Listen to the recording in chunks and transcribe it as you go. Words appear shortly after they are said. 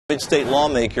State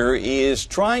lawmaker is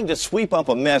trying to sweep up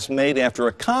a mess made after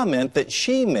a comment that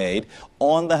she made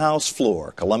on the House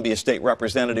floor. Columbia State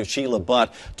Representative Sheila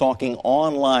Butt talking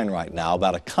online right now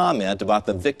about a comment about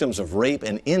the victims of rape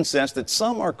and incest that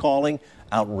some are calling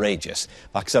outrageous.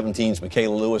 Fox 17's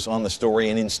Michaela Lewis on the story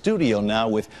and in studio now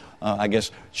with,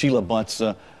 Sheila Butt's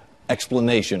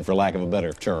explanation, for lack of a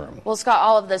better term. Well, Scott,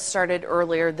 all of this started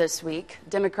earlier this week.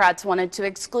 Democrats wanted to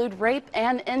exclude rape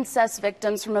and incest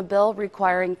victims from a bill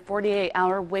requiring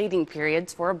 48-hour waiting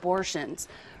periods for abortions.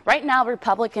 Right now,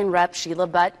 Republican Rep. Sheila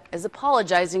Butt is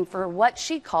apologizing for what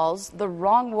she calls the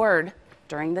wrong word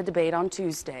during the debate on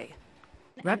Tuesday.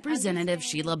 Representative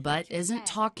Sheila Butt isn't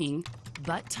talking,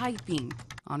 but typing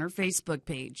on her Facebook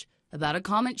page about a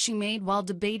comment she made while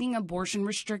debating abortion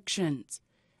restrictions.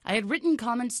 I had written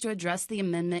comments to address the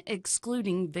amendment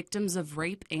excluding victims of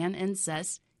rape and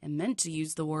incest and meant to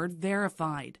use the word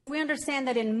verified. We understand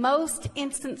that in most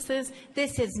instances,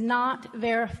 this is not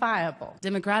verifiable.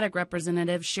 Democratic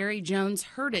Representative Sherry Jones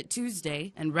heard it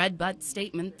Tuesday and read Butt's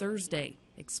statement Thursday,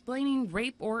 explaining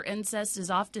rape or incest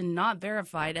is often not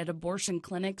verified at abortion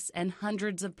clinics and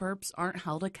hundreds of perps aren't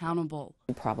held accountable.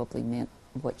 She probably meant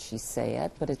what she said,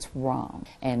 but it's wrong.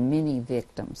 And many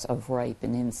victims of rape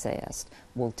and incest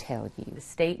will tell you. The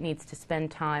state needs to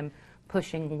spend time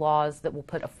pushing laws that will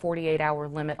put a 48-hour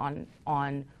limit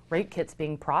on rape kits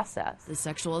being processed. The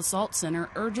Sexual Assault Center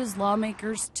urges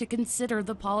lawmakers to consider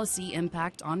the policy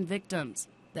impact on victims.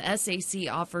 The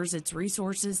SAC offers its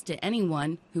resources to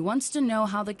anyone who wants to know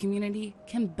how the community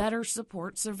can better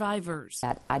support survivors.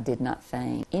 I did not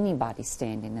think anybody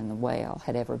standing in the well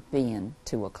had ever been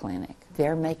to a clinic.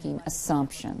 They're making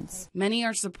assumptions. Many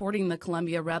are supporting the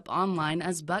Columbia rep online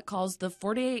as Butt calls the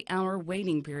 48-hour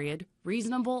waiting period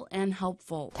reasonable and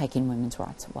helpful. Taking women's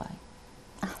rights away.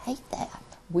 I hate that.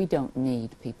 We don't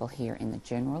need people here in the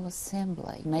General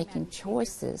Assembly making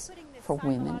choices for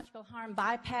women.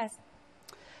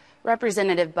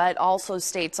 Representative Butt also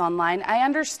states online, I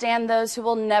understand those who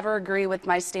will never agree with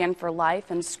my stand for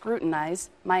life and scrutinize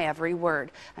my every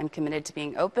word. I'm committed to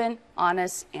being open,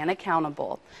 honest, and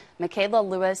accountable. Michaela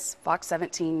Lewis, Fox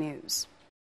 17 News.